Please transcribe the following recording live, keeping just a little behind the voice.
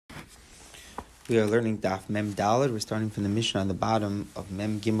We are learning Daf Mem Daled. We're starting from the Mishnah on the bottom of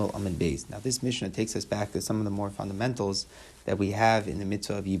Mem Gimel Amud Beis. Now, this Mishnah takes us back to some of the more fundamentals that we have in the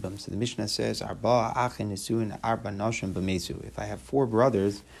mitzvah of Yibam. So the Mishnah says, Arba achin nesuin arba noshim b'mesu. If I have four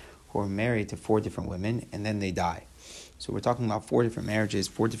brothers who are married to four different women and then they die. So we're talking about four different marriages,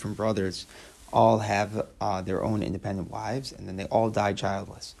 four different brothers, all have their own independent wives, and then they all die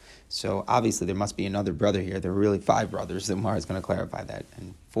childless. So obviously there must be another brother here. There are really five brothers. The Gemara is going to clarify that.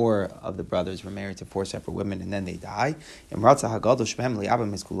 And four of the brothers were married to four separate women, and then they die.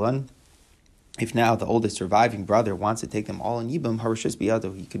 If now the oldest surviving brother wants to take them all in Yibam, Harishus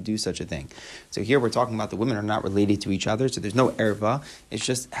Biyado, he could do such a thing. So here we're talking about the women are not related to each other, so there's no erva. It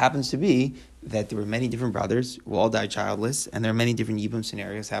just happens to be that there were many different brothers who all died childless, and there are many different Yibam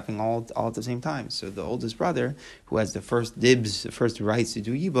scenarios happening all at the same time. So the oldest brother, who has the first dibs, the first rights to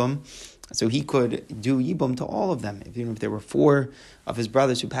do Yibam, so he could do Yibam to all of them. Even if there were four of his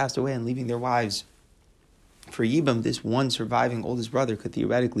brothers who passed away and leaving their wives for Yibam, this one surviving oldest brother could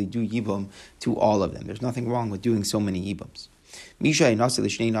theoretically do Yibam to all of them. There's nothing wrong with doing so many Yibams.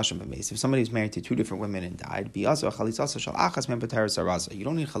 If somebody is married to two different women and died, you don't need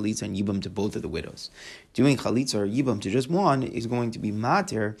chalitza and yibam to both of the widows. Doing chalitza or yibam to just one is going to be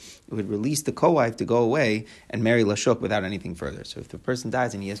mater. It would release the co-wife to go away and marry lashuk without anything further. So if the person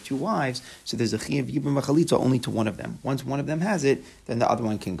dies and he has two wives, so there's a chi of yibam and chalitza only to one of them. Once one of them has it, then the other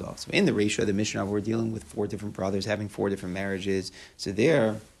one can go. So in the ratio of the Mishnah, we're dealing with four different brothers having four different marriages. So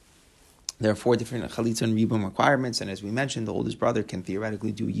there are four different chalitza and yibum requirements, and as we mentioned, the oldest brother can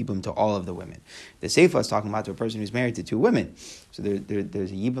theoretically do yibum to all of the women. The seifa is talking about to a person who's married to two women. So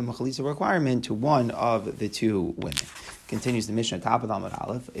there's a yibum and chalitza requirement to one of the two women. Continues the Mishnah, top of Amud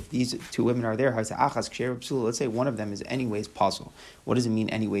Aleph. If these two women are there, let's say one of them is anyways possible. What does it mean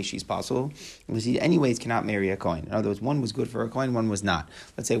anyways she's possible? Because he anyways cannot marry a Kohen. In other words, one was good for a Kohen, one was not.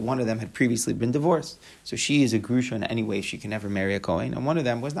 Let's say one of them had previously been divorced. So she is a grusha in any way she can never marry a Kohen, and one of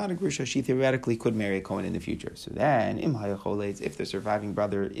them was not a grusha, she theoretically could marry a Kohen in the future. So then, if the surviving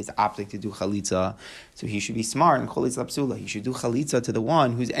brother is opting to do chalitza, so he should be smart and chalitza psula. He should do chalitza to the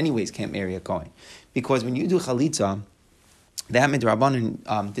one who's anyways can't marry a Kohen. Because when you do chalitza, that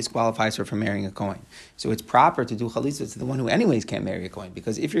midrabanan disqualifies her from marrying a Kohen. So it's proper to do chalitza to the one who anyways can't marry a Kohen.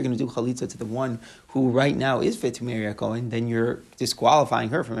 Because if you're going to do chalitza to the one who right now is fit to marry a Kohen, then you're disqualifying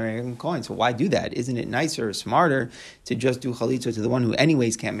her from marrying a Kohen. So why do that? Isn't it nicer or smarter to just do chalitza to the one who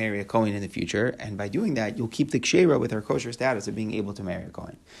anyways can't marry a Kohen in the future? And by doing that, you'll keep the kshera with her kosher status of being able to marry a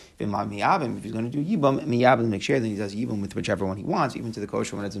Kohen. If he's going to do yibam, miyabim mekshera, then he does yibam with whichever one he wants, even to the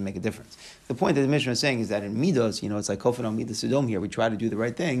kosher one. It doesn't make a difference. The point that the Mishnah is saying is that in midos, it's like kofan on midas sodom here. We try to do the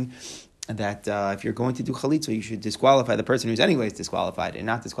right thing. That if you're going to do chalitza, you should disqualify the person who's anyways disqualified, and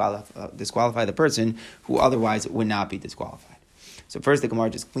not disqualify the person who otherwise would not be disqualified. So first, the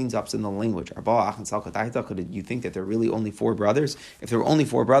Gemara just cleans up some of the language. You think that there are really only four brothers? If there were only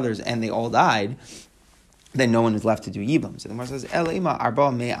four brothers and they all died, then no one is left to do yibam. So the Gemara says, Elima arba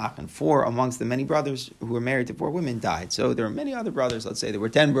me'achin. Four amongst the many brothers who were married to four women died. So there are many other brothers. Let's say there were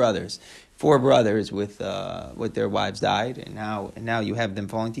 10 brothers. Four brothers with their wives died, and now you have them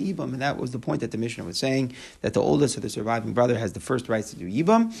falling to yibam, and that was the point that the Mishnah was saying, that the oldest of the surviving brother has the first rights to do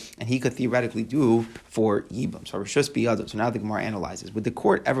yibam, and he could theoretically do for yibam. So Rishus Biyado. So now the Gemara analyzes: would the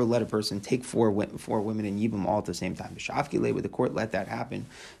court ever let a person take four women in yibam all at the same time? B'shafkile, would the court let that happen?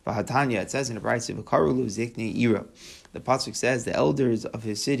 V'hatanya, it says in the Brayso, v'karulu ziknei ira. The pasuk says the elders of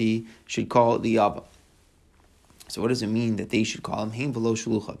his city should call the yabam. So what does it mean that they should call him Hein v'lo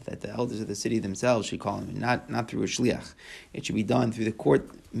shluchav? That the elders of the city themselves should call him, and not through a shliach. It should be done through the court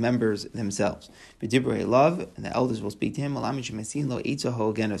members themselves. B'dibrei love, and the elders will speak to him.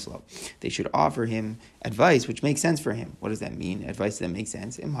 They should offer him advice which makes sense for him. What does that mean? Advice that makes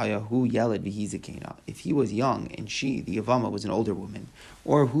sense. If he was young and she, the Yavama, was an older woman,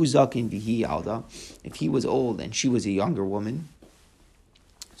 or hu zakin v'hi alda, if he was old and she was a younger woman.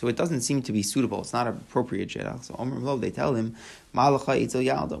 So it doesn't seem to be suitable. It's not appropriate shidduch. So Omer Lo, they tell him, Malacha itzel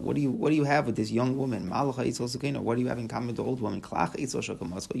yalda. What do you have with this young woman? Malacha itzel sakina. What do you have in common with the old woman? Klach itzel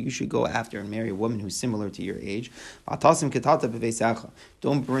shakamaska. You should go after and marry a woman who's similar to your age. Atasim ketata b'veisacha.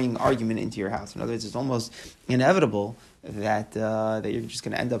 Don't bring argument into your house. In other words, it's almost inevitable that you're just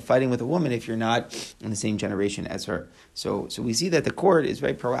going to end up fighting with a woman if you're not in the same generation as her. So we see that the court is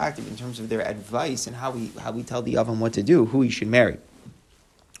very proactive in terms of their advice and how we tell the Yavam what to do, who he should marry.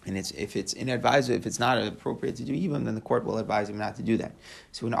 And if it's inadvisable, if it's not appropriate to do yibam, then the court will advise him not to do that.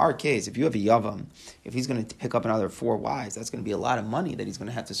 So in our case, if you have a yavam, if he's going to pick up another 4 wives, that's going to be a lot of money that he's going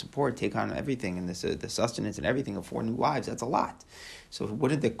to have to support, take on everything, and the sustenance and everything of 4 new wives. That's a lot. So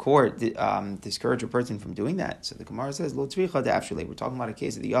wouldn't the court discourage a person from doing that? So the Gemara says, Lo tzricha de'afshulei. We're talking about a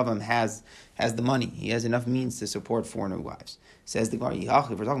case that the Yavam has the money. He has enough means to support 4 new wives. Says the Gemara, if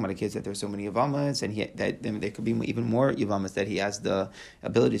we're talking about a case that there's so many Yavamas, and that there could be even more Yavamas that he has the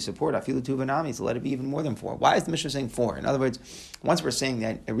ability to support, afilu tu v'nami, so let it be even more than 4. Why is the Mishnah saying 4? In other words, once we're saying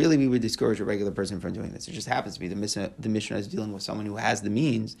that, really we would discourage a regular person from doing this. It just happens to be the Mishnah is dealing with someone who has the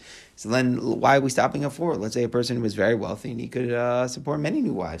means. So then why are we stopping at 4? Let's say a person who was very wealthy and he could support many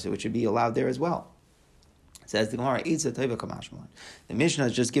new wives, so it should be allowed there as well. Says the Gemara, the Mishnah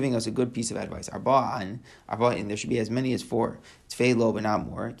is just giving us a good piece of advice. Arba'in, there should be as many as 4. Tfei lo, but not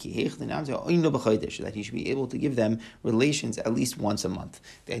more. That he should be able to give them relations at least once a month.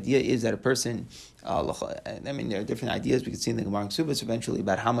 The idea is that a person, there are different ideas we can see in the Gemara and Ksubas eventually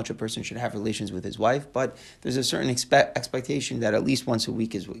about how much a person should have relations with his wife, but there's a certain expectation that at least once a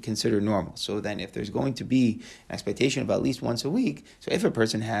week is considered normal. So then if there's going to be an expectation of at least once a week, so if a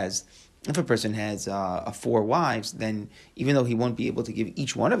person has 4 wives, then even though he won't be able to give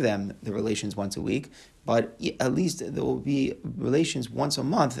each one of them the relations once a week, but at least there will be relations once a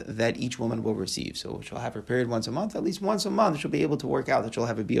month that each woman will receive. So she'll have her period once a month, at least once a month she'll be able to work out that she'll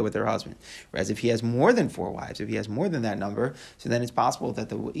have a bia with her husband. Whereas if he has more than 4 wives, if he has more than that number, so then it's possible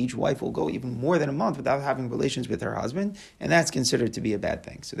that each wife will go even more than a month without having relations with her husband, and that's considered to be a bad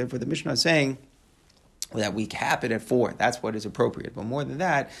thing. So therefore the Mishnah is saying that we cap it at 4. That's what is appropriate. But more than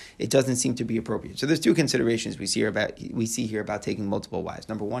that, it doesn't seem to be appropriate. So there's 2 considerations we see here about taking multiple wives.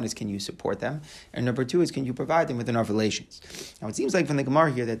 Number 1 is, can you support them? And number 2 is, can you provide them with enough relations? Now it seems like from the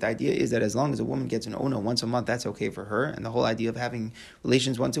Gemara here that the idea is that as long as a woman gets an ono once a month, that's okay for her. And the whole idea of having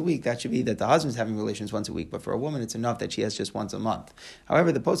relations once a week, that should be that the husband's having relations once a week. But for a woman, it's enough that she has just once a month.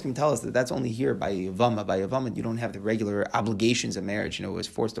 However, the poskim tell us that that's only here by Yavama. By Yavama, you don't have the regular obligations of marriage. It was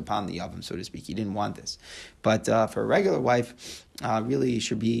forced upon the Yavam, so to speak. He didn't want this. But for a regular wife, really it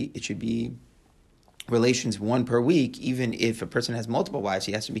should be relations 1 per week. Even if a person has multiple wives,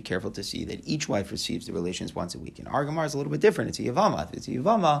 he has to be careful to see that each wife receives the relations once a week. And our Gemara is a little bit different. It's a Yavama. If it's a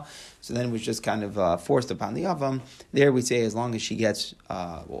Yavama, so then it was just kind of forced upon the Yavam. There we say as long as she gets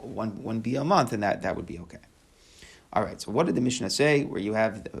one bia a month, and that would be okay. All right, so what did the Mishnah say? Where you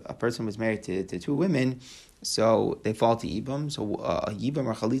have a person was married to 2 women, so they fall to Yibam. So a Yibam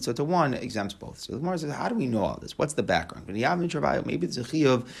or Chalitza to 1 exempts both. So the Gemara says, how do we know all this? What's the background? Maybe it's a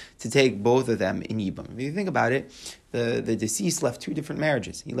chiyuv to take both of them in Yibam. If you think about it, the deceased left 2 different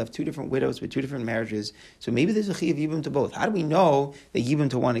marriages. He left 2 different widows with 2 different marriages. So maybe there's a chiyuv Yibam to both. How do we know that Yibam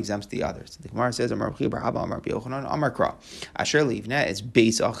to 1 exempts the others? The Gemara says, Amar B'chi Bar Abba, Amar B'Yochanan, Amar Kra. Asher Leivneh, it's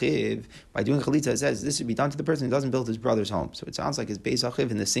Beis Achiv. By doing Chalitza, it says this should be done to the person who doesn't build his brother's home. So it sounds like it's Beis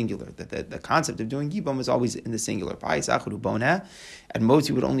Achiv in the singular. That the concept of doing Yibam is always in the singular. At most,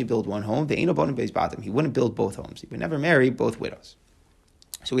 he would only build 1 home. He wouldn't build both homes. He would never marry both widows.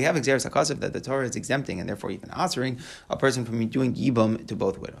 So we have Xeris HaKasav that the Torah is exempting and therefore even answering a person from doing Yibam to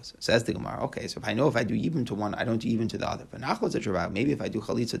both widows. Says the Gemara, okay, so if I do Yibam to 1, I don't do Yibam to the other. But maybe if I do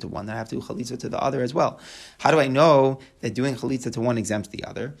Chalitza to 1, then I have to do Chalitza to the other as well. How do I know that doing Chalitza to 1 exempts the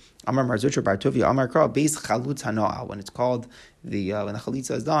other? Amar Marzutra Bar Tuvia, Amar Kra, Beis Chalutz Hanoah. When it's called when the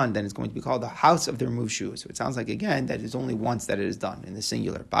Chalitza is done, then it's going to be called the house of the removed shoes. So it sounds like, again, that it's only once that it is done, in the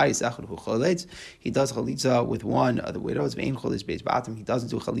singular. He does Chalitza with 1 of the widows. He doesn't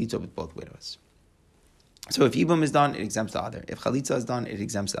do Chalitza with both widows. So if Yibam is done, it exempts the other. If Chalitza is done, it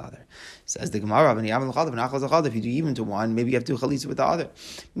exempts the other. Says the Gemara, if you do Yibam to 1, maybe you have to do Chalitza with the other.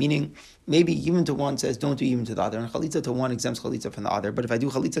 Meaning, maybe Yibam to 1 says don't do Yibam to the other, and Chalitza to 1 exempts Chalitza from the other. But if I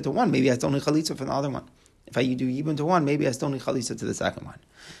do Chalitza to 1, maybe I still need Chalitza from the other one. If I do Yibam to 1, maybe I still need Chalitza to the second one.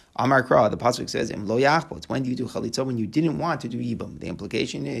 Amar Kra, the pasuk says, Im lo yachbo. It's when do you do Chalitza? When you didn't want to do Yibam. The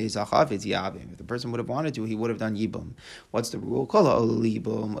implication is, Achav is Yabim. If the person would have wanted to, he would have done Yibam. What's the rule? Kola ola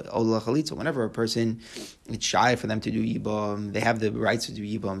Yibam, ola Chalitza. Whenever a person, it's shy for them to do Yibam, they have the rights to do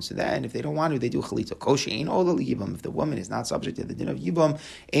Yibam. So then, if they don't want to, they do Chalitza. Koshi ain't ola Yibam. If the woman is not subject to the din of Yibam,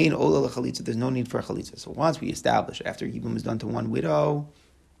 ain't ola Chalitza. There's no need for a Chalitza. So once we establish, after Yibam is done to 1 widow,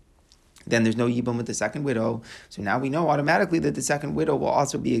 then there's no Yibam with the second widow. So now we know automatically that the second widow will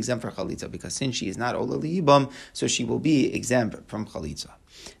also be exempt for Chalitza, because since she is not Ola Yibam, so she will be exempt from Chalitza.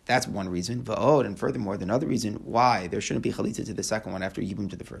 That's one reason. And furthermore, another reason why there shouldn't be Chalitza to the second one after Yibam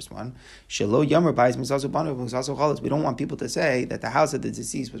to the first one. Shelo Yomer Bais Mizazu Banu Mizazu Chalas. We don't want people to say that the house of the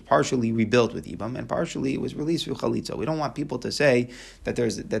deceased was partially rebuilt with Yibam and partially it was released through Chalitza. We don't want people to say that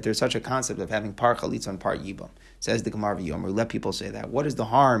there's such a concept of having part Chalitza and part Yibam. Says the Gemara Yomer. Let people say that. What is the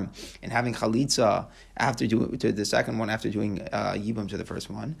harm in having Chalitza after to the second one after doing Yibam to the first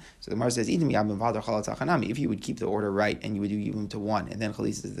one? So the Gemara says, if you would keep the order right and you would do Yibam to 1 and then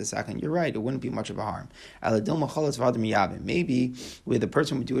chalitza to the second, you're right, it wouldn't be much of a harm. Maybe where the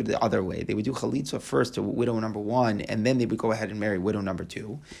person would do it the other way, they would do chalitza first to widow number one, and then they would go ahead and marry widow number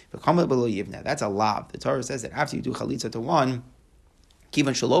two. That's a lav. The Torah says that after you do chalitza to one,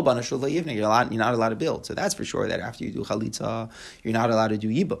 Kivan Shalobana Shalva Yivna, you're not allowed to build. So that's for sure that after you do Chalitza, you're not allowed to do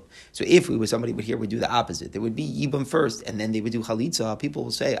Yibam. So if somebody would do the opposite, there would be Yibam first, and then they would do Chalitza, people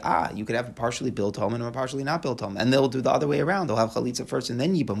will say, you could have a partially built home and a partially not built home. And they'll do the other way around. They'll have Chalitza first and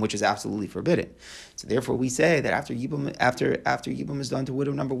then Yibam, which is absolutely forbidden. So therefore we say that after Yibam is done to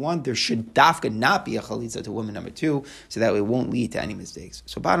widow number one, there should dafka not be a Chalitza to woman number two, so that it won't lead to any mistakes.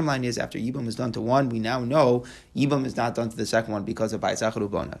 So bottom line is, after Yibam is done to one, we now know Yibam is not done to the second one because of Bais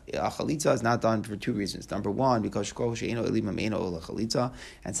Chalitza is not done for two reasons. Number one, because and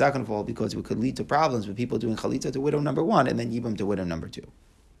second of all, because it could lead to problems with people doing Chalitza to widow number one and then Yibam to widow number two.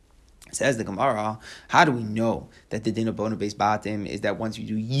 Says the Gemara, how do we know that the din of bona beis batim is that once you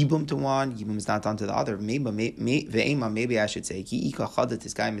do yibum to one, yibum is not done to the other? Maybe I should say,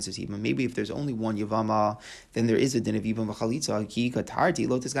 maybe if there's only one yavama, then there is a din of yibum v'chalitza.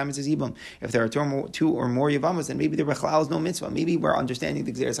 If there are two or more yavamas, then maybe the rechlal is no mitzvah. Maybe we're understanding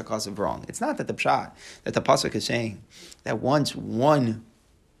the Gzeres HaKasav wrong. It's not that the pshat, that the pasuk is saying that once one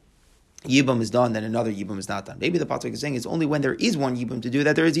Yibum is done, then another Yibum is not done. Maybe the pasuk is saying it's only when there is one Yibum to do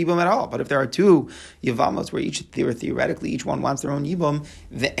that there is Yibum at all. But if there are two Yivamos where theoretically each one wants their own Yibum,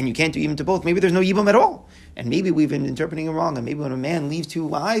 and you can't do Yibum to both, maybe there's no Yibum at all. And maybe we've been interpreting it wrong. And maybe when a man leaves two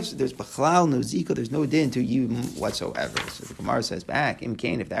wives, there's Bechlal, no Zika, there's no din to Yibum whatsoever. So the Gemara says back, Im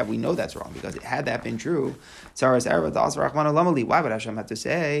Kain, if that we know that's wrong, because had that been true, Tzaras Erva, Das Rachman Alamali, why would Hashem have to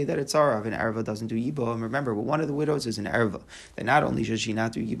say that it's Tzarav and Erva doesn't do Yibum? Remember, one of the widows is an Erva. That not only should she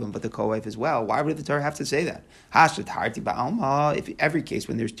not do Yibum, but the co-wife as well. Why would the Torah have to say that? If every case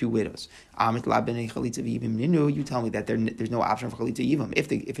when there's two widows, you tell me that there's no option for chalitza yibum.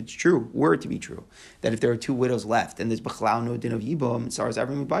 If it's true, were it to be true, that if there are two widows left and there's b'chalal no din of yibum, tzar's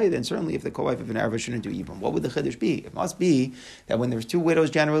every mibay, then certainly if the co-wife of an erva shouldn't do yibum, what would the chiddush be? It must be that when there's two widows,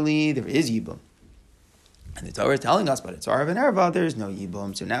 generally there is yibum. And the Torah is telling us, but it's Tzarav and Erva, there is no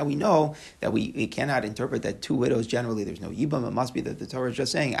Yibum. So now we know that we cannot interpret that two widows, generally there's no Yibum. It must be that the Torah is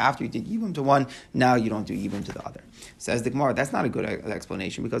just saying, after you did Yibum to one, now you don't do Yibum to the other. Says the Gemara, that's not a good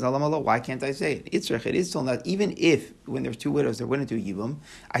explanation, because Allah, why can't I say it? It is still not, even if, when there's two widows, they wouldn't do Yibum,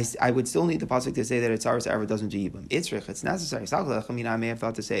 I would still need the pasuk to say that it's Tzarav, Erva doesn't do Yibum. It's necessary. I may have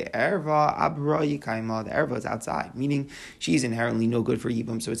thought to say, Erva, Abra, Yikaima, the Erva is outside, meaning she's inherently no good for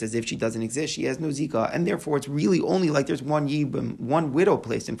Yibum, so it's as if she doesn't exist, she has no Zika, and therefore it's really only like there's one Yibum, one widow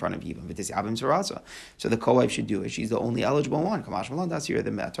placed in front of Yibum. It is Yabim Sarasa. So the co-wife should do it. She's the only eligible one. Kamash Malan, that's here.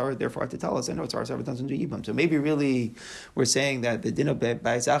 The Torah therefore have to tell us, I know Tzarav doesn't do Yibum. So maybe really we're saying that the din of Bais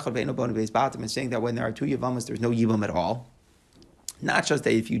Echad Ve'eno Bona Beis Batim is saying that when there are two Yivamas, there's no Yibum at all. Not just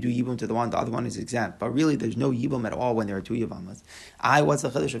that if you do Yibum to the other one is exempt, but really there's no Yibum at all when there are two Yivamas. What's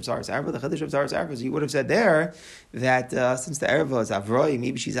the Chiddush of Tzaras Erva? The Chiddush of Tzaras Erva is you would have said there that since the Erva is Avroi,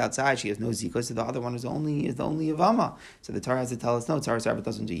 maybe she's outside, she has no Zika, so the other one is the only Yivama. So the Torah has to tell us, no, Tzaras Erva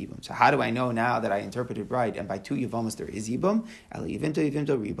doesn't do Yibum. So how do I know now that I interpreted right, and by two Yivamas there is Yibum? El Yivimto,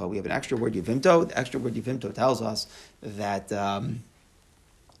 Yivimto, Riba. We have an extra word Yivimto. The extra word Yivimto tells us that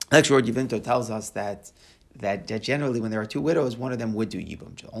that generally when there are two widows, one of them would do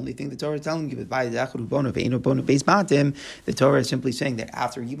Yibum. The only thing the Torah is telling you is by the Torah is simply saying that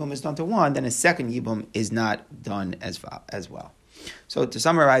after Yibum is done to one, then a second Yibum is not done as well. So to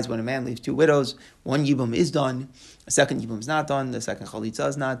summarize, when a man leaves two widows, one Yibum is done, a second Yibum is not done, the second Chalitza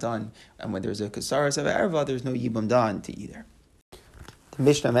is not done, and when there's a Kasaras of Erva, there's no Yibum done to either. The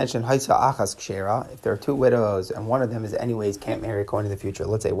Mishnah mentioned Haisa Achas Kshera. If there are two widows and one of them is anyways can't marry a Kohen in the future,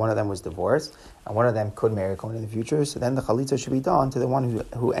 let's say one of them was divorced and one of them could marry a Kohen in the future, so then the Chalitza should be done to the one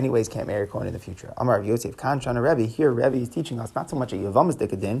who anyways can't marry a Kohen in the future. Amar Rav Yosef Kanchan Rebbe. Here Rebbe is teaching us not so much a Yavamas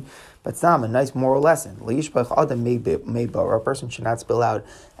Dikadin, but some a nice moral lesson. Leishbach Adam made a person should not spill out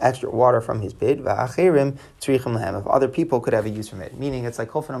extra water from his bid. Va'acherim tzrichim lehem. If other people could have a use from it, meaning it's like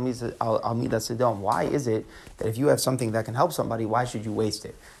Kofan Amida Sedom. Why is it that if you have something that can help somebody, why should you waste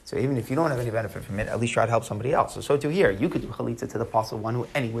it? So even if you don't have any benefit from it, at least try to help somebody else. So too here, you could do chalitza to the apostle, one who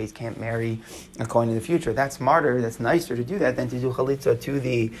anyways can't marry a Kohen in the future. That's smarter, that's nicer to do that than to do chalitza to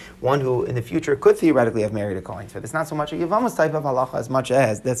the one who in the future could theoretically have married a Kohen. So it's not so much a Yavamas type of halacha as much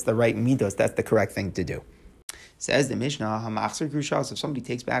as that's the right midos, that's the correct thing to do. Says the Mishnah, Hamachzer Grushas, if somebody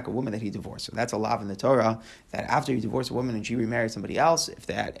takes back a woman that he divorced. So that's a law in the Torah, that after you divorce a woman and she remarries somebody else, if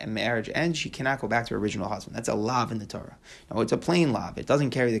that marriage ends, she cannot go back to her original husband. That's a law in the Torah. Now, it's a plain law. It doesn't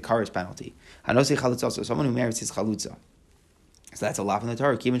carry the kares penalty. Hanosi chalutza, so someone who marries his chalutza. So that's a lav in the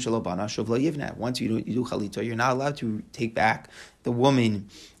Torah. Kivin shalobana shuv lo yivna. Once you do chalitza, you're not allowed to take back the woman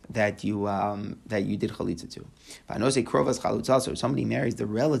that you did chalitza to. If I know say krovas chalutza, so if somebody marries the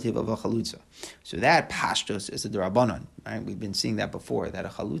relative of a chalutza, so that pashtos is a derabanan. Right? We've been seeing that before. That a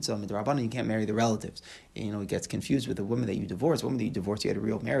chalutza derabanan, you can't marry the relatives. It gets confused with the woman that you divorced. The woman that you divorced, you had a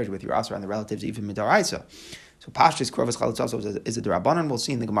real marriage with. You're also on the relatives, even midaraisa. So pashtus krovas chalutza is a derabanan. We'll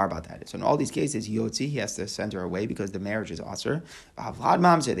see in the Gemara about that. So in all these cases, yotzi, he has to send her away because the marriage is aser. Havlad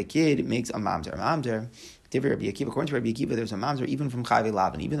mamzer, the kid makes a mamzer. Mamzer. According to Rabbi Akiva, there's a mamzer even from Chayve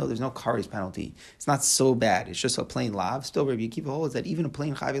Lav, even though there's no kares penalty. It's not so bad. It's just a plain lav. Still, Rabbi Akiva holds that even a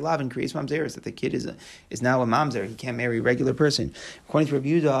plain Chayve Lav creates mamzeres, that the kid is now a mamzer. He can't marry a regular person. According to Rabbi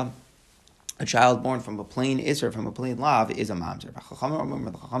Yehuda, a child born from a plain Isser, from a plain Lav, is a mamzer. The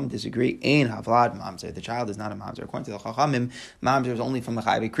Chachamim disagree. Ein havlad mamzer. The child is not a mamzer. According to the Chachamim, mamzer is only from the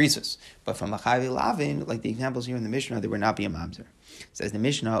Chayve Krisus. But from the Chayve Lavin, like the examples here in the Mishnah, there would not be a mamzer. Says the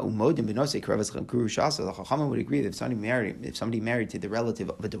Mishnah, Umodim benose kravas kurushasa. The Chachamim would agree that if somebody married to the relative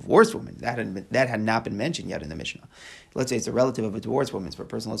of a divorced woman, that had not been mentioned yet in the Mishnah. Let's say it's a relative of a divorced woman. For a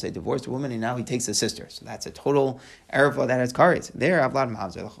person, let's say divorced woman, and now he takes a sister. So that's a total erva that has kares. There, avlad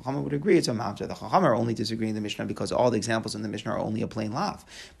mamzer. The Chachamim would agree it's a mamzer. The Chachamim are only disagreeing in the Mishnah because all the examples in the Mishnah are only a plain lav.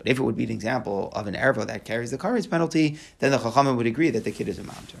 But if it would be an example of an erva that carries the kares penalty, then the Chachamim would agree that the kid is a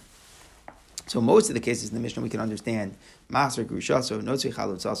mamzer. So most of the cases in the Mishnah we can understand Maser Grushaso, Notzei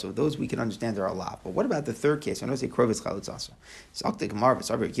Chalutzaso, those we can understand are a lot. But what about the third case? Notzei Krovis Chalutzaso. Zakte Gemara,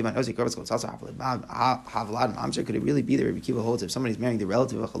 V'Sarver Kiva, Notzei Krovis Chalutzaso, Havlad Mamzer. Could it really be that Rabbi Kiva holds if somebody's marrying the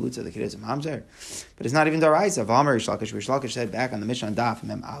relative of a Chalutza, the kid is a Mamzer? But it's not even Daraisa. V'Amar Rish Lakish said back on the Mishnah Daf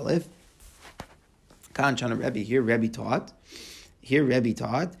Mem Aleph. Kan Chana Rebbe, here Rebbe taught. Rebbe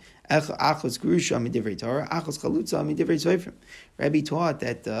taught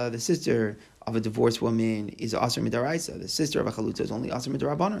that the sister of a divorced woman is aser midaraisa. The sister of a chalutza is only aser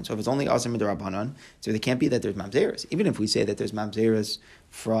midarabanan. So if it's only aser midarabanan, so it can't be that there's mamzeres. Even if we say that there's mamzeres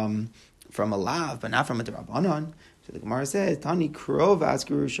from a lav, but not from a darabanan. So the Gemara says, Tani krovas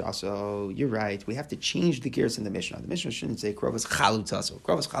gerusha. So you're right. We have to change the gears in the Mishnah. The Mishnah shouldn't say krovas chalutzaso.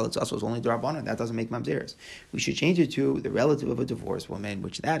 Krovas chalutzaso is only darabanan. That doesn't make mamzeres. We should change it to the relative of a divorced woman,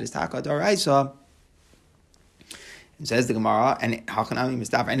 which that is taka daraisa. And says the Gemara, and Hachanami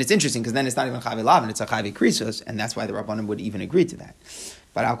Mustafa, and it's interesting because then it's not even Chavi Lav, and it's a Chavi Krisos, and that's why the Rabbanim would even agree to that.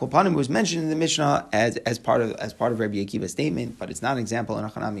 But Al Kopanim was mentioned in the Mishnah as part of Rabbi Akiva's statement, but it's not an example in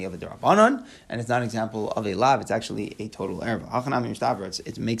Hachanami of a Rabbanon, and it's not an example of a Lav. It's actually a total error. Hachanami Mustafa,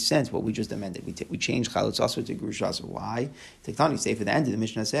 it makes sense what we just amended. We changed Chalutzaso to Grushaso. Why? Tektani, say for the end of the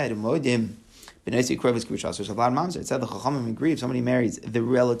Mishnah said, Moedim. It said the Chachamim agree if somebody marries the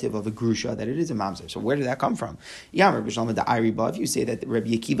relative of a grusha that it is a mamzer. So where did that come from? If you say that Rabbi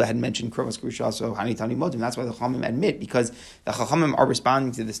Akiva had mentioned krovas grusha, so hanitani modim, that's why the Chachamim admit, because the Chachamim are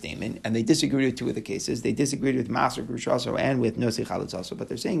responding to the statement and they disagreed with two of the cases. They disagreed with maser grusha and with nosei chalutzaso, but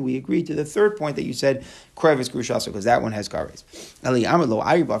they're saying we agree to the third point that you said krovas grusha because that one has kares. Rabbi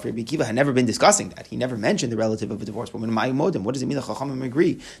Akiva had never been discussing that. He never mentioned the relative of a divorced woman. What does it mean the Chachamim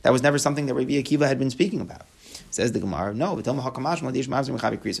agree? That was never something that Rabbi Akiva had been speaking about. Says the Gemara, no,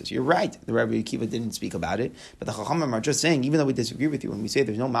 you're right. The Rabbi Akiva didn't speak about it, but the Chachamim are just saying, even though we disagree with you, when we say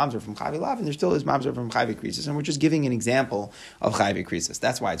there's no mamzer from Chavi Lav, and there still is mamzer from Chavi Krisis, and we're just giving an example of Chavi Krisis.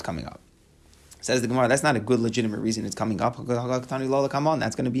 That's why it's coming up. Says the Gemara, that's not a good legitimate reason it's coming up. Come on,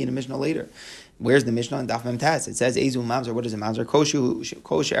 that's going to be in a Mishnah later. Where's the Mishnah in Daf Mem Tes? It says Ezu Mamzer. What is a Mamzer? According to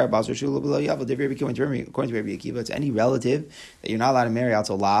Rabbi Akiva, it's any relative that you're not allowed to marry out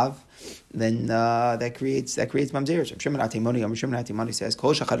to Lav. Then that creates mamzeres. Shimon says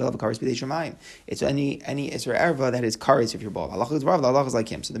Kol shachad kares b'dei shemayim. It's any isra erva that is kares if you're both. Allah is rav. Allah is like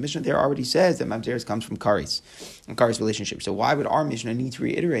him. So the Mishnah there already says that mamzeres comes from kares and kares relationship. So why would our Mishnah need to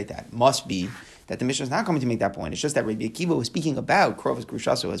reiterate that? Must be that the Mishnah is not coming to make that point. It's just that Rabbi Akiva was speaking about krovas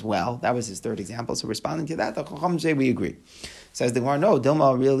grushaso as well. That was his third example. So responding to that, the Chacham say we agree. Says the Gemara, no,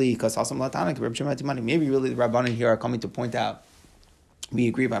 Dilma really because Hasam Latanik Reb Shimon Timani. Maybe really the Rabbanim here are coming to point out. We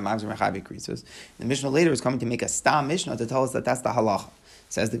agree by Mamzer Mechavi Krisos. The Mishnah later is coming to make a stam Mishnah to tell us that that's the halacha.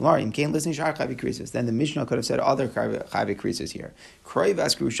 Says the Gemara, "Im can't listen Shar Chavi Krisos." Then the Mishnah could have said other Chavi Krisos here. Kroiv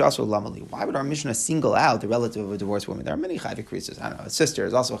Askru Shaso Lamali. Why would our Mishnah single out the relative of a divorced woman? There are many Chavi Krisos. I don't know. A sister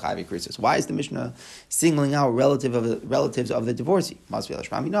is also Chavi Krisos. Why is the Mishnah singling out relatives of the divorcee? Must be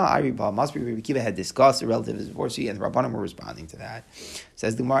Lashmami. No, must be Rabbi Akiva had discussed the relative of the divorcee, and the Rabbanim were responding to that.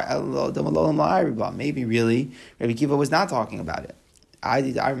 Says the Gemara, maybe really Rabbi Akiva was not talking about it. But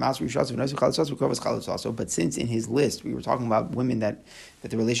since in his list we were talking about women that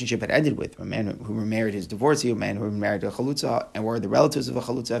the relationship had ended with, a man who remarried his divorcee, a man who remarried a chalutza, and were the relatives of a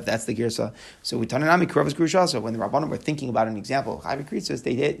chalutza, if that's the girsa. So we Tananami Krovas Grusha. When the Rabbanim were thinking about an example of Chayv Kritzos,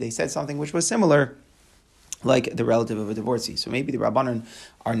 they said something which was similar, like the relative of a divorcee. So maybe the Rabbanan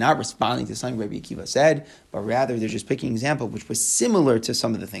are not responding to something Rabbi Akiva said, but rather they're just picking an example which was similar to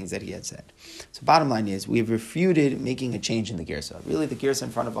some of the things that he had said. So bottom line is, we have refuted making a change in the Gersa. Really, the Gersa in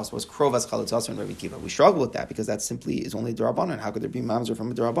front of us was Krovas Chalitzaso and Rabbi Akiva. We struggle with that because that simply is only D'Rabbanan. How could there be Mamzer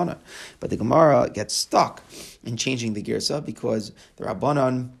from a D'Rabbanan? But the Gemara gets stuck in changing the Gersa because the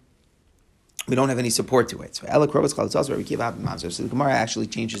Rabbanan, we don't have any support to it. So Ela Krovas Chalitzaso Rabbi Akiva Mamzer. So the Gemara actually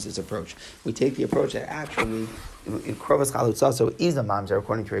changes its approach. We take the approach that actually Krovas Chalutzaso is a mamzer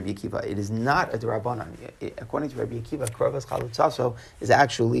according to Rabbi Akiva. It is not a d'Rabbanan. According to Rabbi Akiva, Krovas Chalutzaso is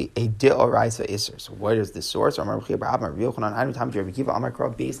actually a deoraisa iser. So what is the source? After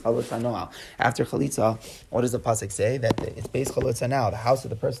Chalitza, what does the pasuk say? That it's Beis Chalutza now, the house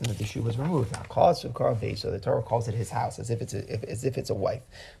of the person that the shoe was removed. So the Torah calls it his house, as if it's a wife.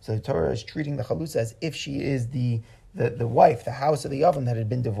 So the Torah is treating the Chalutza as if she is the wife, the house of the oven that had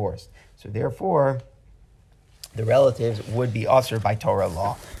been divorced. So therefore, the relatives would be usher by Torah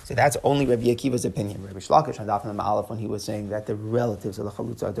law. So that's only Rabbi Akiva's opinion. Rabbi Shlakish on Daf Ma'alef, when he was saying that the relatives of the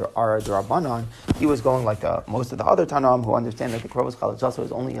Chalutza are a D'Rabbanan, he was going like most of the other Tanam who understand that the Krovas Chalutzaso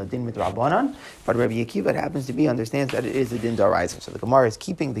is only a din with D'Rabbanan, but Rabbi Akiva, it happens to be, understands that it is a din d'Oraisa. So the Gemara is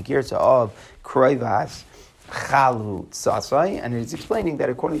keeping the Girsa of Kroivas Chalu Tzasai, and it is explaining that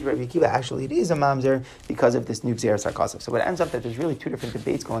according to Rabbi Akiva, actually it is a mamzer because of this new Gzeir Sarkasov. So it ends up that there's really two different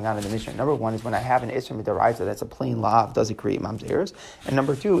debates going on in the Mishnah. Number one is when I have an Isser Midaraisa, that's a plain law, does it create mamzers? And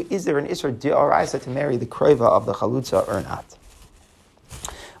number two, is there an Isser D'Oraisa to marry the Kroiva of the Chalutza or not?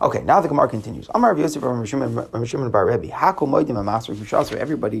 Okay, now the Gemara continues. Amar Rav Yosef Rav Shimon bar Rebbe. Hakol moedim ha'masr gushaso.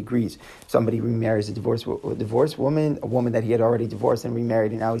 Everybody agrees. Somebody remarries a divorced woman, a woman that he had already divorced and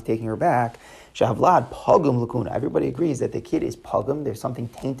remarried, and now he's taking her back. Shahavlad pagum lakuna. Everybody agrees that the kid is pagum. There's something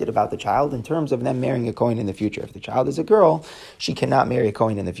tainted about the child in terms of them marrying a Kohen in the future. If the child is a girl, she cannot marry a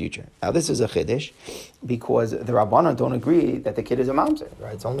Kohen in the future. Now this is a chiddush because the Rabbanan don't agree that the kid is a mamzer.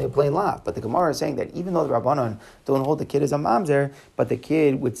 Right? It's only a plain law. But the Gemara is saying that even though the Rabbanan don't hold the kid as a mamzer, but the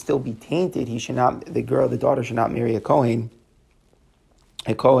kid would still be tainted. The daughter should not marry a Kohen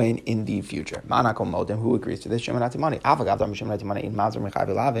in the future. Who agrees to this? Shimon HaTimani.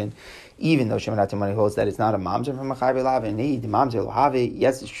 Even though Shimon HaTimani holds that it's not a mamzer from a chayv lavin,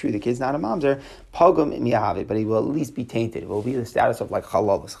 yes, it's true, the kid's not a mamzer, pogum miyahavi, but he will at least be tainted. It will be the status of like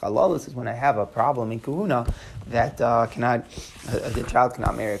chalalis. Chalalis is when I have a problem in kahuna that the child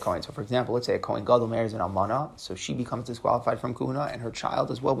cannot marry a Kohen. So for example, let's say a Kohen Gadol marries an almana, so she becomes disqualified from kahuna, and her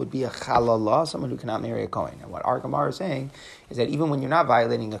child as well would be a chalala, someone who cannot marry a Kohen. And what our Gemara is saying is that even when you're not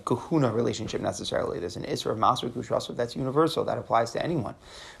violating a kahuna relationship necessarily, there's an isra of masr kushrasov that's universal, that applies to anyone.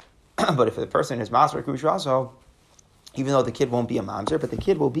 But if the person is masr kushrasov, even though the kid won't be a mamzer, but the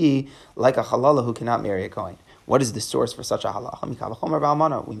kid will be like a halala who cannot marry a Kohen. What is the source for such a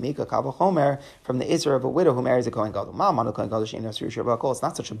halacha? We make a kavachomer from the isra of a widow who marries a Kohen Gadol. It's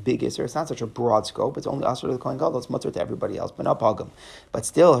not such a big isra, it's not such a broad scope, it's only asur to the Kohen Gadol, it's mutter to everybody else, but not pagum. But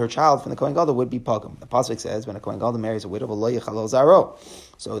still, her child from the Kohen Gadol would be pagum. The pasuk says, when a Kohen Gadol marries a widow,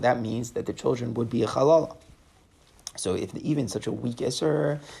 so that means that the children would be a halala. So if even such a weak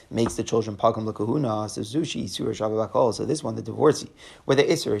isser makes the children pagam l'kahuna, so zushi isur shavah. So this one, the divorcee, where the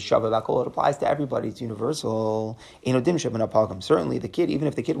isser is shavah, it applies to everybody. It's universal. Enodim shabana pagam. Certainly the kid, even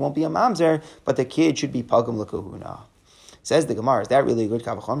if the kid won't be a mamzer, but the kid should be pagam l'kahuna. Says the Gemara, is that really a good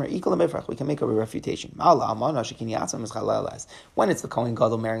kavachomer? We can make a refutation. When it's the Kohen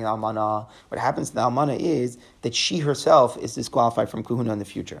Gadol marrying the almana, what happens to the almana is that she herself is disqualified from kahuna in the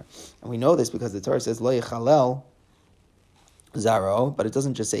future. And we know this because the Torah says, lo yechalel Zaro, but it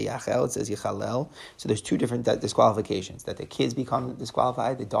doesn't just say Yachel, it says Yechalel. So there's two different disqualifications, that the kids become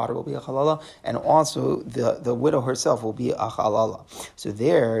disqualified, the daughter will be a Chalala, and also the widow herself will be a Chalala. So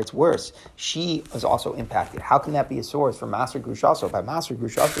there, it's worse. She is also impacted. How can that be a source for Master Grushaso? By Master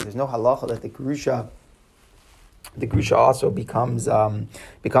Grushaso, there's no halacha that the grusha also becomes a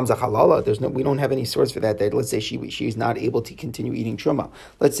halala. We don't have any source for that. That let's say she is not able to continue eating truma.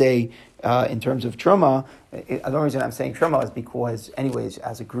 Let's say in terms of truma, the only reason I'm saying truma is because anyways,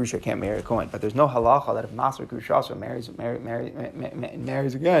 as a grusha can't marry a Kohen. But there's no halacha that if maser grusha also marries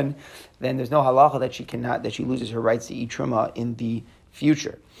again, then there's no halacha that she loses her rights to eat truma in the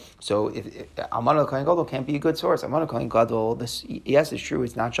future. So if Almana Kohen Gadol can't be a good source. Almana Kohen Gadol, this, yes, it's true,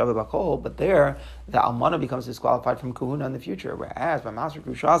 it's not Shaveh Bakol, but there, the Almana becomes disqualified from Kahuna in the future. Whereas by Maser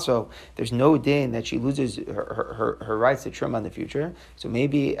Grushaso, there's no din that she loses her rights to Truma in the future. So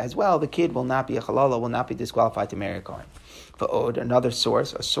maybe as well, the kid will not be a Halala, will not be disqualified to marry a Kohen. But another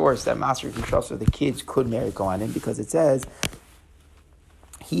source, a source that Maser Grushaso, the kids could marry Kohanim, because it says,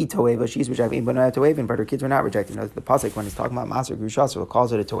 he toeva, she's rejected, but not toeva, but her kids were not rejected. Notice the pasuk when he's talking about Maser Grushaso, it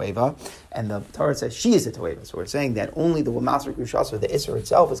calls it a toeva, and the Torah says she is a toeva. So we're saying that only the Maser Grushaso, the Isser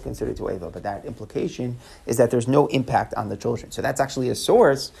itself, is considered toeva, but that implication is that there's no impact on the children. So that's actually a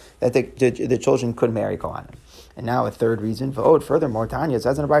source that the children could marry Kohanim. And now a third reason, furthermore, Tanya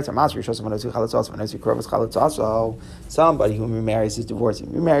says in the Brayta, somebody who remarries is divorcing.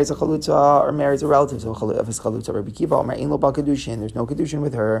 He remarries a chalutza or marries a relative of his chalutza. Rabbi Akiva, there's no kedushin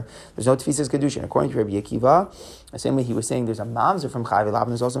with her. There's no tefisas kedushin. According to Rabbi Akiva, the same way he was saying there's a mamzer from Chayv Lavan,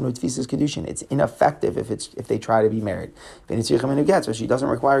 there's also no tefisas kedushin. It's ineffective if they try to be married. So she doesn't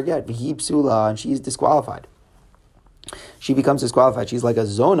require get. And she is disqualified. She becomes disqualified. She's like a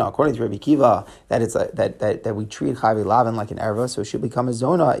zona, according to Rabbi Kiva, that it's that we treat Chavi Lavin like an erva, so she'll become a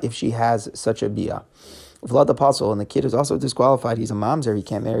zona if she has such a bia. Vlad the apostle, and the kid is also disqualified. He's a mamzer. He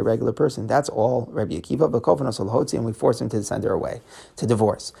can't marry a regular person. That's all Rabbi Akiva. And we force him to send her away to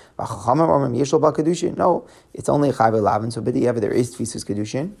divorce. No, it's only a chayv lavin. So b'di'ever there is tfisas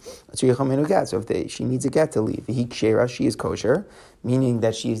kedushin. So if she needs a get to leave, he kshera, she is kosher, meaning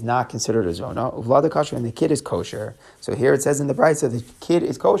that she is not considered a zona. Vlad kosher, and the kid is kosher. So here it says in the Brayta, the kid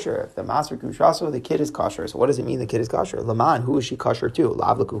is kosher. If the master grushaso, the kid is kosher. So what does it mean? The kid is kosher. Laman, who is she kosher to?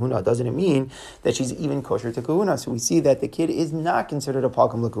 Lav l'kuhuna. Doesn't it mean that she's even kosher to kahuna? So we see that the kid is not considered a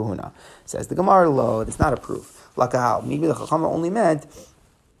palkam l'kuhuna. Says the Gemara, lo, it's not a proof. Lakahal. Maybe the chachama only meant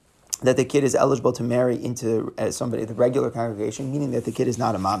that the kid is eligible to marry into somebody, the regular congregation, meaning that the kid is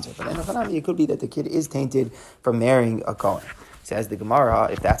not a mamzer. But in Hanami, it could be that the kid is tainted from marrying a Kohen. Says the Gemara,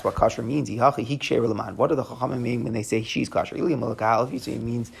 if that's what kasher means, what do the Chachamim mean when they say she's kasher? If you say it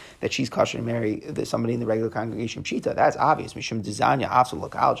means that she's kasher to marry somebody in the regular congregation, pshita, that's obvious. Mishum dizanya asur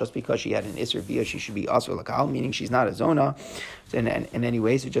lakal, just because she had an isser via, she should be asur lakal, meaning she's not a zona in any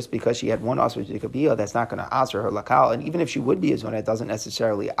way. So just because she had one asur tikabiyah, that's not going to asur her lakal. And even if she would be a zona, it doesn't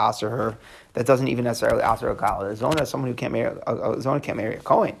necessarily asur her. That doesn't even necessarily asur her lakal. A zona is someone who can't marry a zona can't marry a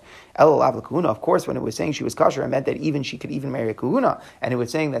kohen. Elalav lakuna. Of course, when it was saying she was kasher, it meant that even she could even marry a kahuna. And it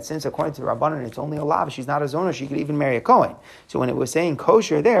was saying that since according to the Rabbanan it's only a lav, she's not a zona, she could even marry a kohen. So when it was saying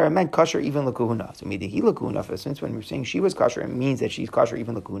kosher there, it meant kosher even lakuna. So midahi lakuna. Since when we're saying she was kosher, it means that she's kosher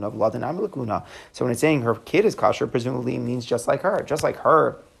even lakuna. Vladanam lakuna. So when it's saying her kid is kosher, presumably it means just like her. Just like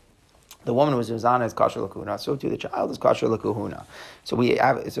her, the woman was Zana is kasher lakuna, so too the child is kasher lakuhuna. So we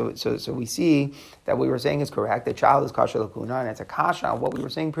have, so we see that what we were saying is correct. The child is kasher lakuna, and it's a kasha on what we were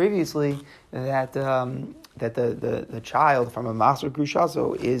saying previously that the child from a master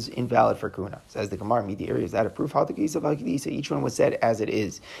grushaso is invalid for kuna. Says the Gemara, Midi, is that a proof? How the Gisa? Each one was said as it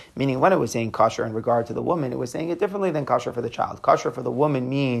is, meaning when it was saying kasher in regard to the woman, it was saying it differently than kasher for the child. Kasher for the woman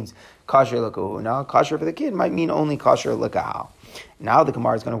means kasher lakuhuna. Kasher for the kid might mean only kasher lakahal. Now the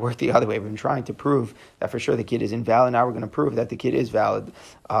Gemara is going to work the other way. We've been trying to prove that for sure the kid is invalid. Now we're going to prove that the kid is valid,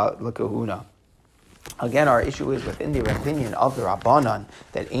 l'kahuna. Again, our issue is within the opinion of the Rabbanan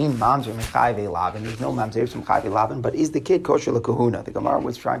that ein mamzer mechayve lavin. There's no mamzer from chayve lavin, but is the kid kosher l'kahuna? The Gemara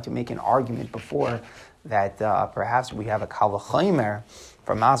was trying to make an argument before that perhaps we have a kal v'chaymer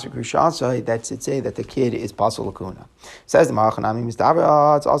from Maser Grushaso that should say that the kid is pasul l'kuna. Says the Marachanami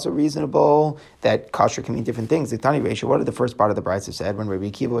Mizdava, it's also reasonable that kasher can mean different things. The Tani Reisha, what did the first part of the Brayta said when Rabbi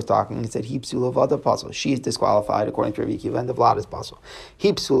Akiva was talking? He said, He psul vada pasul. She is disqualified according to Rabbi Akiva, and the Vlad is pasul.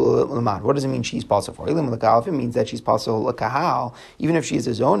 He psul l'man. What does it mean she's pasul for? Ilim l'kahal, if it means that she's pasul l'kahal, even if she is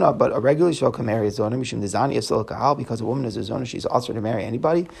a zona, but a regular shul can marry a zona, mishum dezani is l'kahal, because a woman is a zona, she's also to marry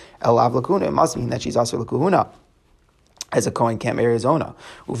anybody. El lav l'kuna, it must mean that she's also l'kuhuna. As a Kohen can't marry a zona.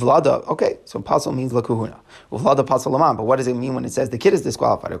 Uvlada, okay, so pasul means lakuhuna. Uvlada pasul laman, but what does it mean when it says the kid is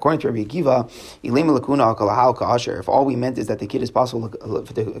disqualified? According to Rabbi Akiva, ilima lakuna kalahal ka'asher. If all we meant is that the kid is pasul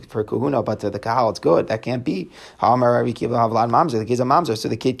for kahuna, but to the kahal it's good, that can't be. Ha'amar Rabbi Akiva havlad mamzer, the kid's a mamzer, so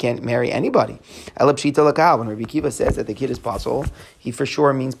the kid can't marry anybody. Elab shita lakahal, when Rabbi Akiva says that the kid is pasul, he for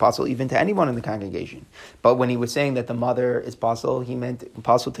sure means pasul even to anyone in the congregation. But when he was saying that the mother is pasul, he meant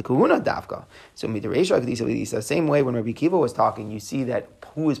pasul to kahuna dafka. So midareisha the same way when Rabbi Akiva was talking, you see that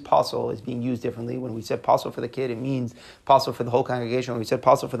who is pasul is being used differently. When we said pasul for the kid, it means pasul for the whole congregation. When we said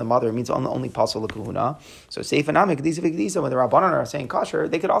pasul for the mother, it means only pasul l'kuhuna. So seif anamik kedisa, when the Rabbanan are saying kosher,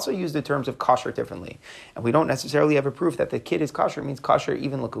 they could also use the terms of kosher differently. And we don't necessarily have a proof that the kid is kosher means kosher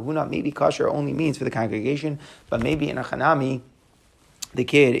even l'kuhuna. Maybe kosher only means for the congregation, but maybe in a chanami, the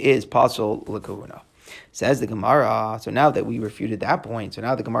kid is Pasol L'Kahuna. Says the Gemara, so now that we refuted that point, so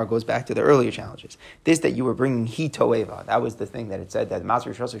now the Gemara goes back to the earlier challenges. This that you were bringing he toeva, that was the thing that it said that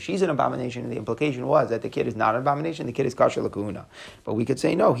Master Shasa, she's an abomination, and the implication was that the kid is not an abomination, the kid is kasher l'kahuna. But we could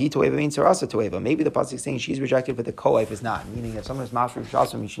say, no, he toeva means sarasa toeva. Maybe the pasuk is saying she's rejected, but the co-wife is not. Meaning if someone is Master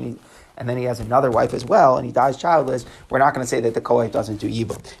Shasa, and then he has another wife as well, and he dies childless, we're not going to say that the co-wife doesn't do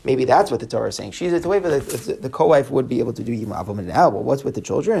yibum. Maybe that's what the Torah is saying. She's a toeva, the co-wife would be able to do yibum. Well, what's with the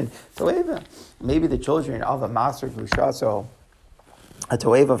children? Toeva. Maybe the children of a master grushaso, a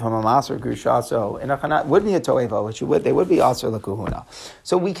toeva from a master grushaso, and a chanat would be a toeva, which they would be aser l'kuhuna.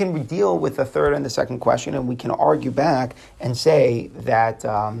 So we can deal with the third and the second question, and we can argue back and say that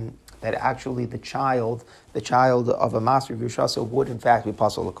that actually the child of a master grushaso would in fact be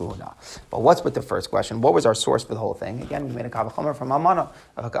pasol l'kuhuna. But what's with the first question? What was our source for the whole thing? Again, we made a kavachomer from almana.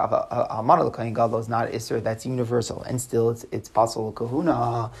 Almana l'kohen gadol is not isser, that's universal, and still it's pasol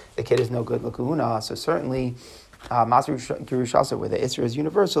l'kuhuna. The kid is no good l'kuhuna. So certainly. Master Girushasa, where the Isra is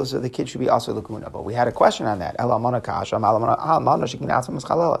universal, so the kid should be also Laguna. But we had a question on that.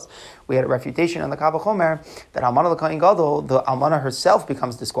 We had a refutation on the Kavachomer that Almana L'Kohen Gadol, the Almana herself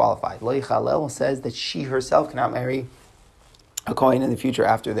becomes disqualified. Lo Yichalel says that she herself cannot marry a Kohen in the future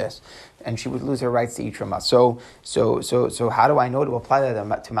after this, and she would lose her rights to eat truma. So how do I know to apply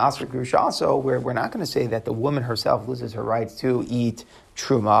that to Master Girushasa, where we're not going to say that the woman herself loses her rights to eat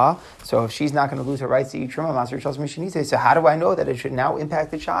truma? So if she's not going to lose her rights to eat truma, Master Shas Mishnite. So how do I know that it should now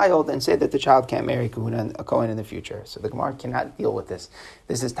impact the child and say that the child can't marry a Kohen in the future? So the Gemara cannot deal with this.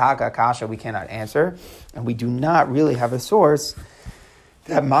 This is Taka Kasha we cannot answer, and we do not really have a source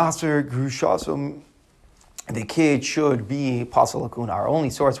that Master Grushaso, the kid should be pasol l'kahuna. Our only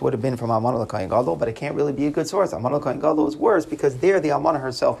source would have been from Almana L'Kohen Gadol, but it can't really be a good source. Almana L'Kohen Gadol is worse because there the Almana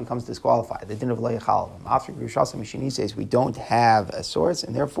herself becomes disqualified. The din of lo yachal. After Grushasa Mishini says we don't have a source,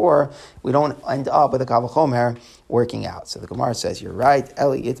 and therefore we don't end up with a Kavachomer working out. So the Gemara says, you're right,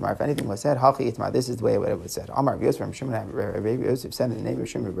 Eli Itmar, if anything was said, Hachi Itmar, this is the way it was said. Amar Yosef from Shimon Rabbi Yosef said in the name of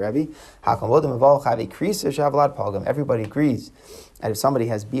Shimon Rabbi, Hakamodem of all Chavi Krisos Shavalad Pogam. Everybody agrees that if somebody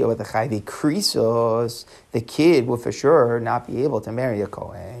has bia with a Chavi Krisos, the kid will for sure not be able to marry a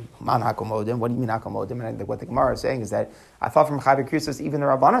Kohen. Man Hakamodem, what do you mean Hakamodem? And what the Gemara is saying is that I thought from Chavi Krisos, even the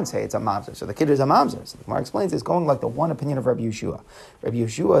Rabbanan say it's a mamzer. So the kid is a mamzer. So the Gemara explains it's going like the one opinion of Rabbi Yeshua. Rabbi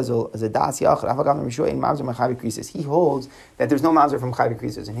Yeshua is a das yachad. Avagam Yeshua in mamzer from Chavi Krisos. He holds that there's no mamzer from Chavi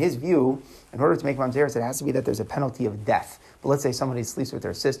Krisos. In his view, in order to make mamzeres, it has to be that there's a penalty of death. But let's say somebody sleeps with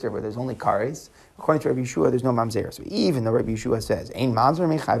their sister where there's only kares. According to Rabbi Yeshua, there's no mamzer. So even though Rabbi Yeshua says, "Ein mamzer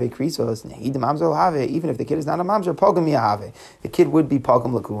me Chavi Krisos, nehi the mamzer have," even if the kid is not a mamzer, pogam yahave, the kid would be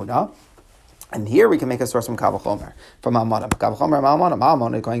pogam l'kuna. And here we can make a source from Kavachomer, from Almana. Kavachomer,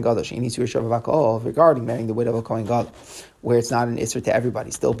 Almana, Kohen Gadol. She needs to Shavavakol regarding marrying the widow of Kohen Gadol, where it's not an Isser to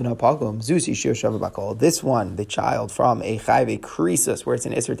everybody. Still B'no Pagum, Zusi Shir Shavavakol. This one, the child from a Chayve Krisus, where it's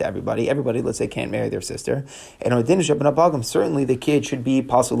an Isser to everybody. Everybody, let's say, can't marry their sister. And on Dinisha B'no Pagum, certainly the kid should be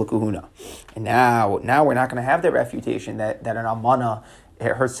Pasol L'Kuhuna. And now we're not going to have that refutation that an Almana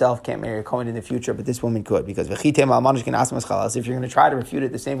herself can't marry a Kohen in the future, but this woman could, because if you're going to try to refute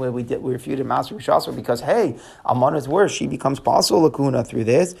it the same way we refuted Master Rishasar, because hey, Almana is worse, she becomes Pasol L'Kuna through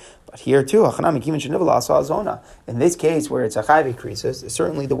this. But here too, in this case where it's a Chayve Krisus,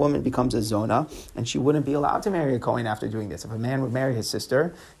 certainly the woman becomes a Zona, and she wouldn't be allowed to marry a Kohen after doing this. If a man would marry his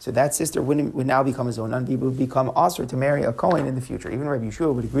sister, so that sister would now become a Zona, and he would become Asr to marry a Kohen in the future. Even Rabbi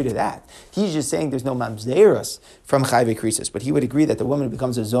Yeshua would agree to that. He's just saying there's no Mamzerus from Chayve Krisus, but he would agree that the woman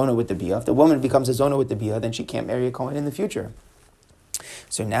becomes a Zona with the Bia. If the woman becomes a Zona with the Bia, then she can't marry a Kohen in the future.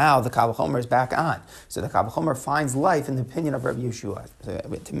 So now the Kavachomer is back on. So the Kavachomer finds life in the opinion of Rabbi Yeshua. So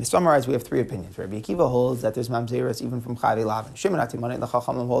to summarize, we have three opinions. Rabbi Akiva holds that there's Mamzeris even from Chayve Lavin. Shimon HaTimoni and the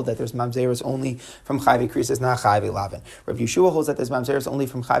Chachamim hold that there's Mamzeris only from Chayve Krisus, not Chayve Lavin. Rabbi Yeshua holds that there's Mamzeris only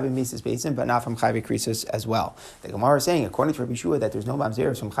from Chayve Mises Basin, but not from Chayve Krisus as well. The Gemara is saying, according to Rabbi Yeshua, that there's no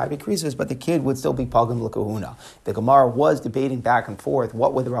Mamzeris from Chayve Krisus, but the kid would still be Pagam L'Kahuna. The Gemara was debating back and forth,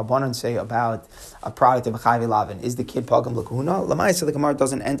 what would the Rabbanan say about a product of Chayve Lavin? Is the kid Pagam L'Kahuna? Lamaisa, the Gemara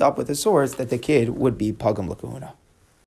doesn't end up with a source that the kid would be Pagam L'Kahuna.